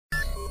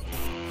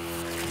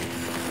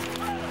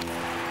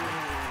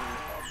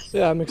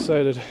Yeah, I'm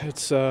excited.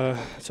 It's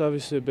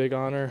obviously a big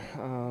honor,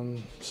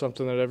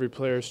 something that every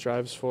player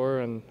strives for,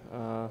 and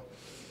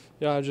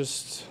yeah, I'm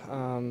just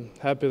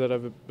happy that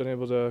I've been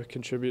able to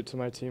contribute to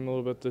my team a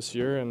little bit this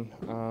year,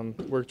 and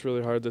worked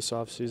really hard this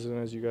off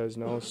season, as you guys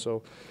know.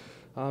 So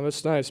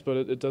it's nice, but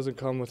it doesn't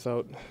come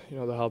without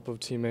the help of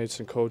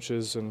teammates and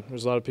coaches, and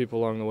there's a lot of people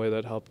along the way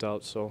that helped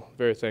out. So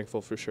very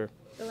thankful for sure.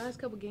 The last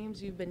couple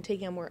games, you've been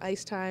taking on more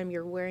ice time.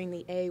 You're wearing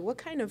the A. What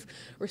kind of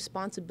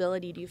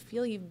responsibility do you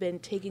feel you've been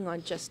taking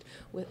on,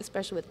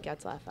 especially with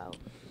Getzlaff out?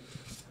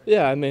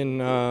 Yeah, I mean,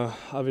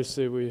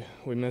 obviously we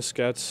miss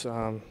Getz,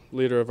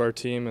 leader of our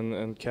team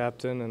and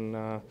captain,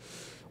 and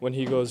when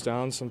he goes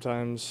down,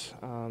 sometimes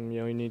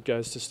you need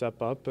guys to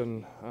step up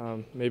and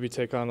maybe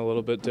take on a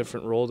little bit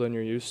different role than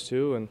you're used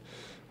to. And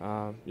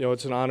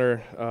it's an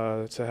honor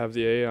to have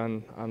the A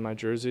on my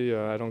jersey.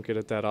 I don't get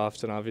it that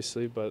often,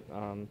 obviously, but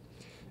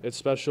it's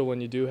special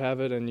when you do have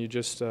it, and you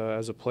just,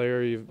 as a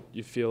player,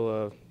 you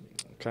feel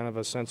kind of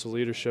a sense of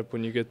leadership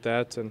when you get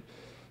that. And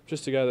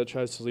just a guy that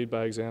tries to lead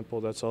by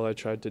example. That's all I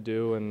tried to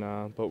do,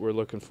 and but we're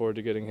looking forward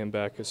to getting him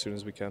back as soon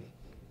as we can.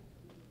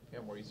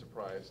 And were you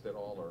surprised at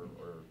all, or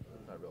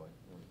not really?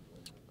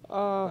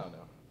 No.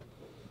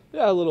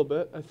 Yeah, a little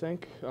bit. I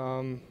think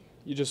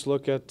you just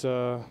look at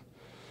the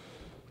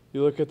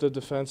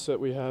defense that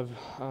we have,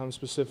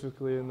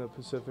 specifically in the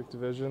Pacific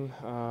Division.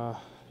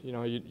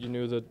 You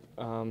knew that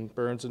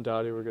Burns and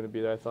Doughty were going to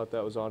be there. I thought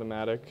that was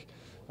automatic.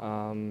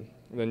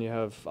 Then you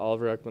have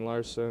Oliver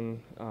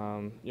Ekman-Larsson,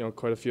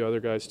 quite a few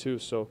other guys too.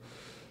 So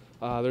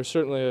there's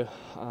certainly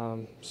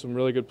some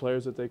really good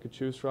players that they could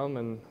choose from.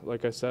 And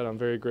like I said, I'm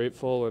very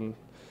grateful and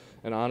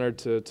honored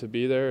to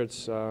be there.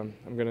 I'm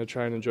going to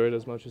try and enjoy it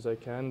as much as I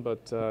can.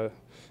 But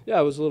yeah,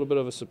 it was a little bit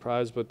of a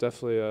surprise, but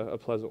definitely a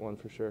pleasant one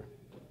for sure.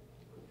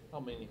 How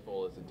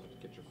meaningful is it to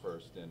get your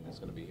first, and it's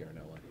going to be here in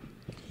LA?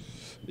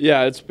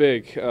 Yeah, it's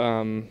big.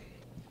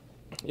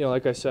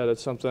 Like I said,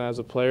 it's something as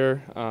a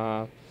player.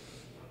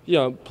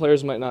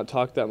 Players might not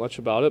talk that much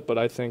about it, but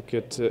I think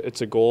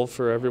it's a goal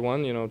for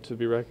everyone. To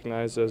be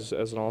recognized as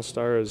an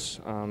all-star is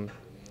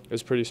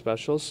pretty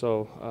special.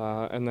 So,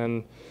 and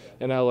then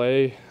in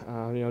LA,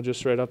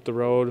 just right up the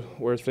road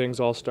where things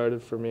all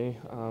started for me,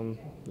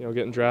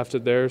 getting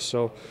drafted there.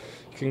 So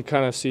you can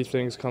kind of see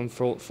things come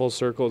full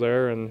circle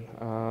there, and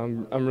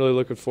I'm really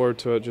looking forward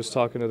to it. Just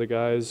talking to the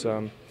guys.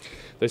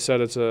 They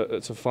said it's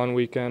a fun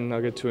weekend.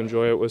 I'll get to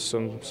enjoy it with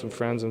some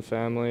friends and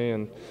family,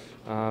 and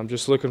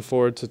just looking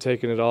forward to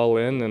taking it all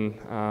in,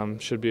 and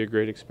should be a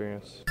great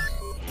experience.